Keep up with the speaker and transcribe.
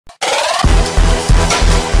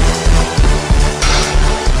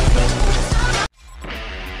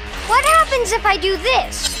happens if I do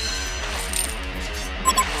this?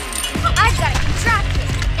 I've got a contraption.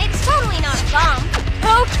 It's totally not a bomb.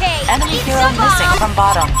 Okay, Enemy it's hero a bomb. missing from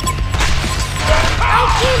bottom. I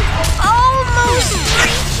can almost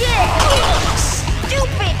reach it.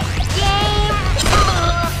 Stupid game.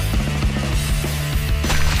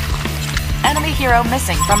 Enemy hero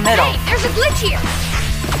missing from middle. Hey, there's a glitch here.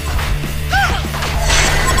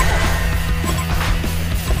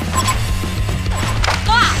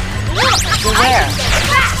 Beware.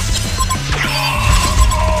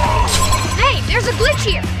 Hey, there's a glitch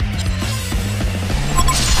here.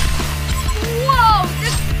 Whoa!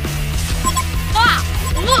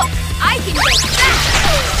 Look! I can go fast.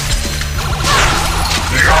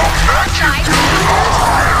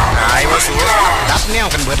 I was đắp neo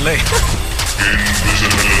กันเบิดเลย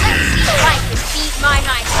I can beat my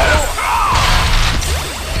high score.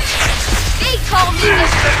 They call me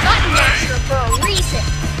Mr. Button Masher for a reason.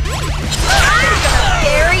 I'm gonna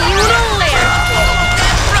bury you to landfall.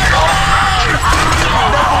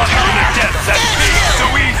 The death that beats so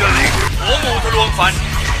easily. หัวงูทะลวงฟัน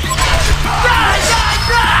Run!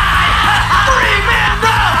 Three-man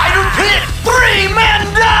run! I repeat, three-man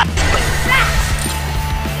run!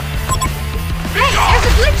 Hey, there's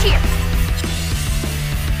a glitch here.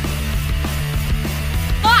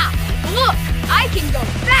 Look! I can go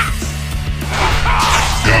fast.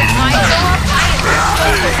 I go up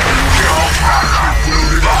high.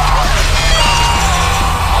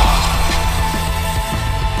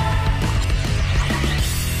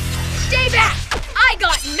 Stay back! I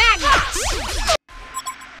got magnets!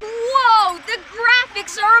 Whoa! The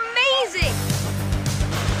graphics are amazing!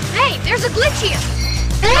 Hey, there's a glitch here!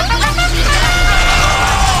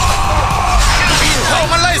 เข้า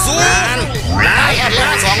มาเลยสูนายแอดล่า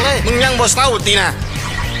สองเลยมึงยังบ่เศร้าตีนะ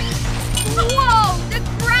Whoa! The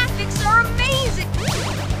graphics are amazing!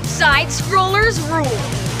 Side scrollers rule!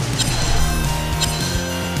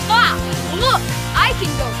 Look! I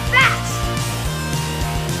can go fast!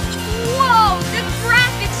 Whoa! The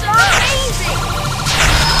graphics are amazing!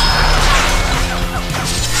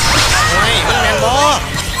 เฮ้ยมันแมนบอ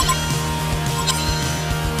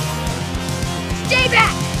Stay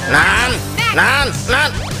back! นาน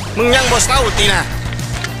มึงยังบ่เศร้าตีนะ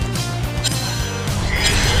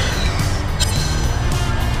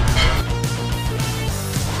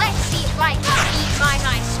Let's see if I can beat my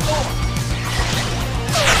high score.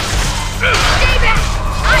 Stay back!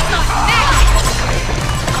 I got magnets!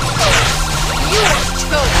 You are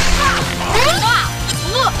toast!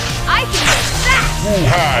 Look! I can go fast! Who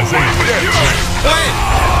has a death? เฮ้ย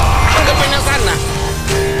มันก็เป็นนักสั้นนะ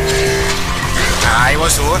ตายว่า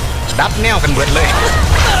สูดับแนวกันเบิดเลย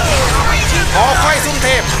ขอค่อยซุ่มเท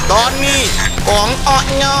พตอนนี้ของอ้อ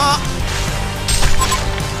เงาะ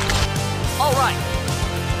All right.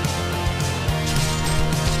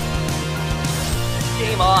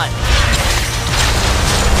 Game on.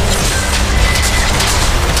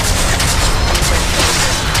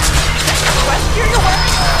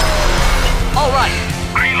 All right.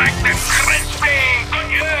 I like the crisping on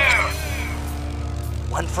you.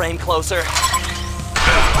 One frame closer. Away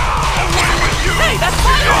with you. Hey, that's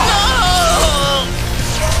fine. No!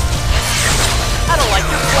 I don't like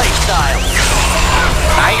your play style.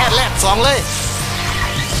 ตายแอดแรกสองเลย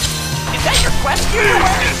Is that your quest?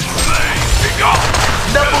 This flame. Pick up.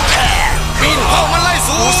 Double tap. ปีนเข้ามาเลย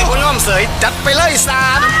สูกูสิบ่ยอมเสยจัดไปเลยสา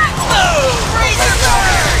ม Razor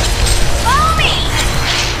bird! Follow me!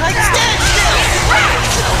 Like stand still.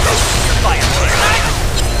 Fire.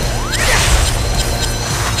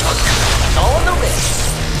 All in the wrist.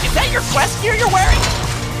 Is that your quest gear you're wearing?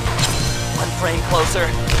 One frame closer.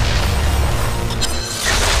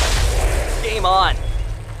 Game on.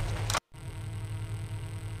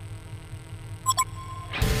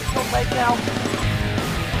 Don't leg now.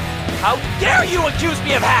 How dare you accuse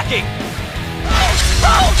me of hacking?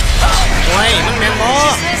 เฮ้ยมันแมนบอ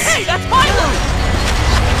Hey, that's my loot.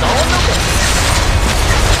 It's all in the wrist.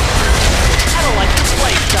 I don't like your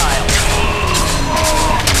play style.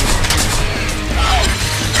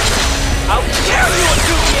 How dare you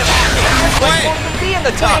accuse me of hacking? Wait. Won't even be in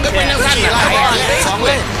the top 10. ก็เป็นนักสั้นนะ Come ตายแอ on, ดแรกสองเ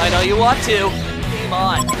ลย I know you want to. Game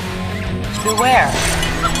on. Beware.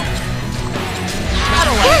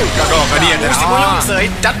 กระดอกกระเดียดกูสิบ่ยอมเสย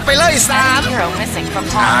จัดไปเลยสาม Enemy hero missing from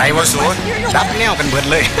ตาย top. ว่าสูดับแนวกันเบิด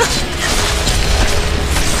เลย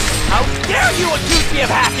How dare you accuse me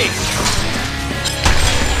of hacking?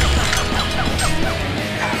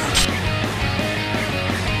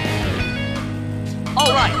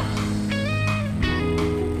 All right.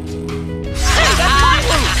 Hey, that's my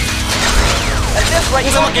loot. At this rate, like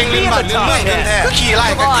you ส want มา to เก่ง be ลิ้น in บาด the เรื่อง top เมื่อยเงินแท้ 10. ก็ขี่ไล่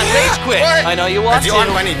Come on, rage quit. I know you want แต่ที่ออน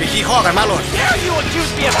to. ไปนี่ไปขี่ข้อกันมาโหลด Dare you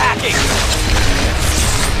accuse me of hacking?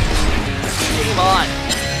 Game on.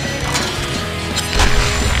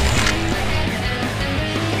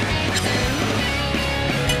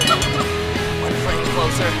 One frame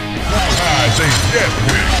closer. That's a death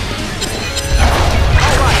wish.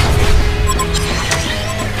 All right.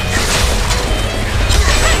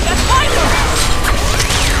 Hey, that's my turn.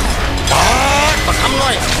 ปักคำหน่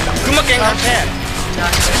อยคือมาเก่งครับแท้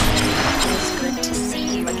Doctor, it's good to see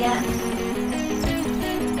you again.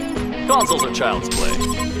 Consoles are child's play.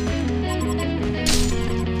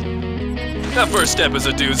 That first step is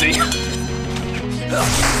a doozy.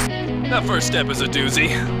 That first step is a doozy.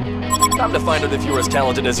 Time to find out if you're as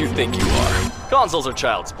talented as you think you are. Consoles are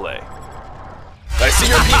child's play. I see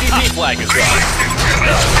your PvP flag is up.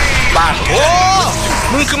 บาดโอ้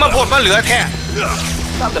มึงคือมาโผดมาเหลือแท้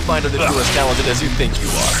Time to find out if you're as talented as you think you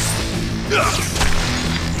are.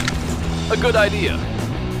 A good idea.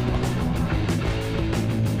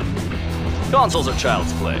 Consoles are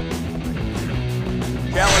child's play.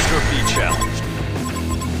 Challenge or be challenged.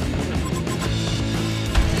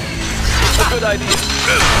 A good idea.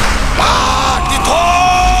 บาดที่โถ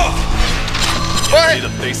เฮ้ย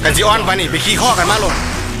แต่ที่ออนไปนี่ไปขี่ข้อกันมาโหลด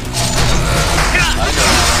I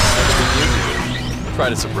know. Try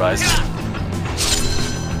to surprise me.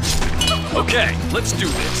 Okay, let's do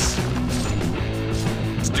this.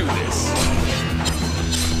 Let's do this.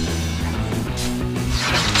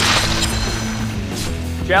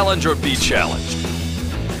 Challenge or be challenged.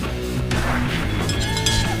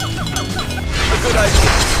 A good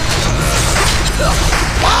idea.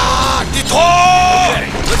 บาดที่โถ Okay,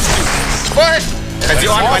 let's do this. เฮ้ยแต่ที่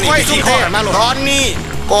ออนไปนี่ไปขี่ข้อกันมาโหลดตอนนี้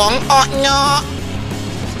กองอ้อเนาะ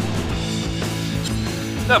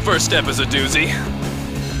That first step is a doozy.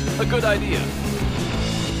 A good idea.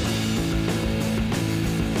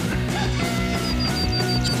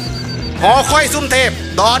 หอคอยซุ่มเทพ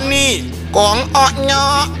ตอนนี้กองอ้อเนา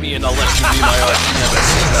ะ Me and I'll let you be my arch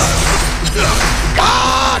nemesis. บา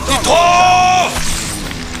ดที่โถ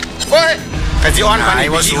เฮ้ยแต่ที่ออนไปนี่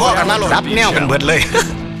ไปขี่ข้อกันมาโหลดรับแนวกันเบิดเลย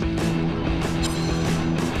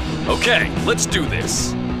Okay, let's do this.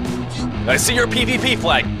 I see your PvP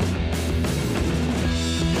flag.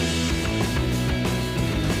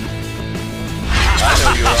 I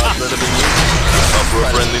know you're odds better than you. Up for a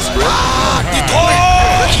friendly sprint. ที่โถ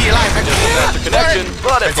ขี่ไล่กัน Just a faster connection,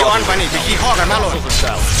 but แต่ it ที่ออนไปนี่ไปขี่ข้อกันมาโหลด Consoles are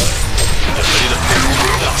challenged. Get ready to face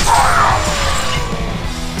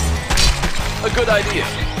the A good idea.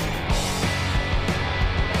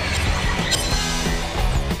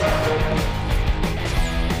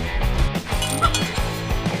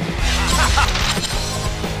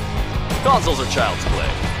 Consoles are child's play.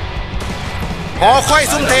 หอคอย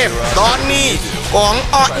ซุ่มเทพตอนนี้กอง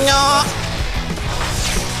อ้อเนาะ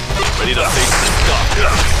Ready to face the doctor.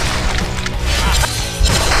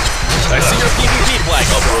 I see your PvP flag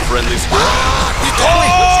up for a friendly sprint. ที่โถ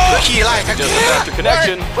ขี่ไล่กัน Just a faster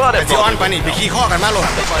connection, but แต่ it ที่ออนไปนี่ไปขี่ข้อกันมาโหลด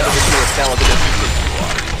Find out if you're as talented as you think you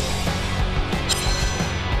are.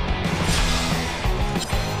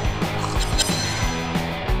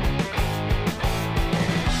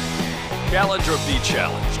 Challenge or be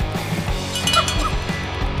challenged.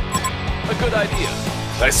 A good idea.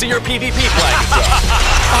 I see your PvP flag is up.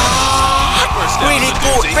 First step Very is a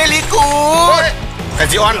good doozy. very good แต่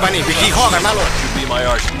ที่ออนไปนี่ไปขี่ข้อกันมาโหลด You be my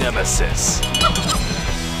arch nemesis.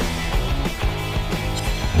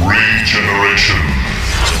 Regeneration.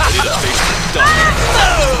 Ready to face the doctor.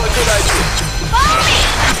 A good idea.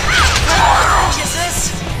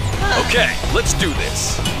 Okay, let's do this.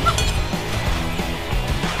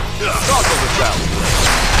 Consoles are child's play.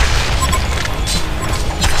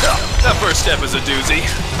 That first step is a doozy.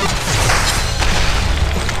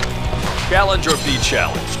 Challenge or be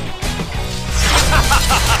challenged.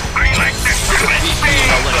 Defeat me and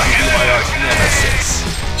I'll let you be my arch nemesis.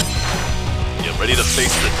 Get ready to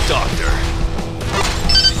face the doctor.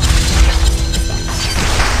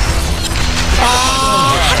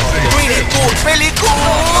 very good very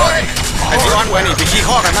good แต่ที่ออนไปนี่ไปขี่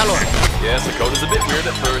ข้อกันมาโหลด Yes, the code is a bit weird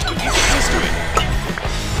at first, but you get used to it.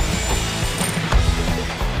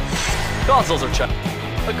 Consoles are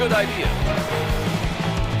a good idea.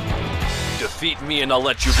 Defeat me and I'll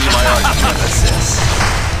let you be my arch nemesis.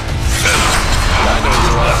 I know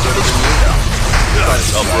you're a lot better than you. Try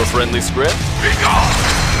to up for a friendly sprint.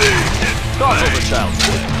 Consoles are child's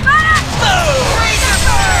play.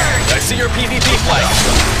 I see your PvP flag.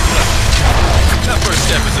 That first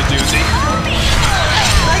step is a doozy.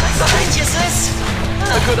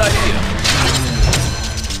 A good idea.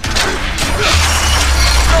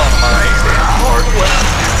 Hard work.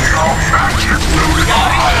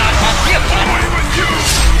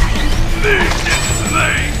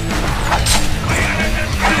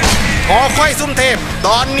 หอคอยซุ่มเทพต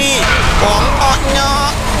อนนี้ของออกเงา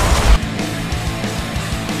ะ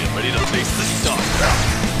Get ready to face the dark.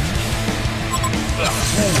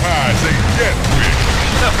 Who has a death wish?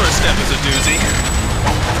 That first step is a doozy.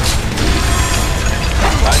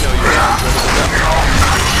 I know you're not ready enough.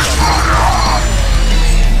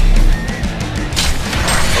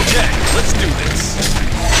 Okay, let's do this.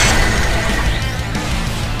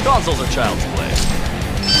 Consoles are child's play.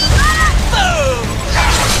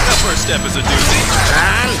 That first step is a doozy.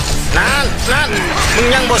 นั่นมึง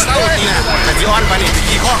ยังบ่เศร้าจริงนะแต่ที่อ่อนไปนี่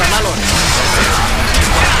กี่ข้อกันมาโลด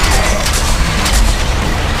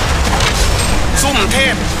ซุ่มเท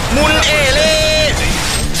พมุนเอเล่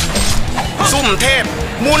ซุ่มเทพ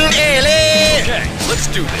มุนเอเล่ Okay, let's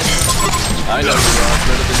do this. I know you're all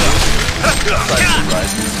better than you. Try to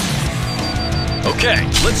surprise me. Okay,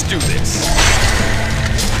 let's do this.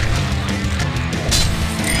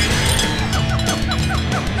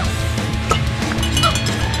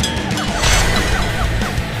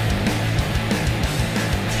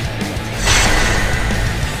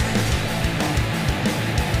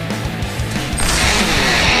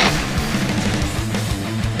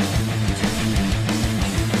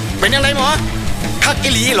เป็นยังไงหมอคักอี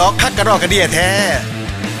หลีหรอคักกระดอกกระเดียแท้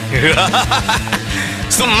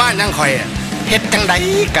ซุ่มม่านยังคอยเฮ็ดจังใด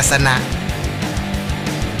กะสนะ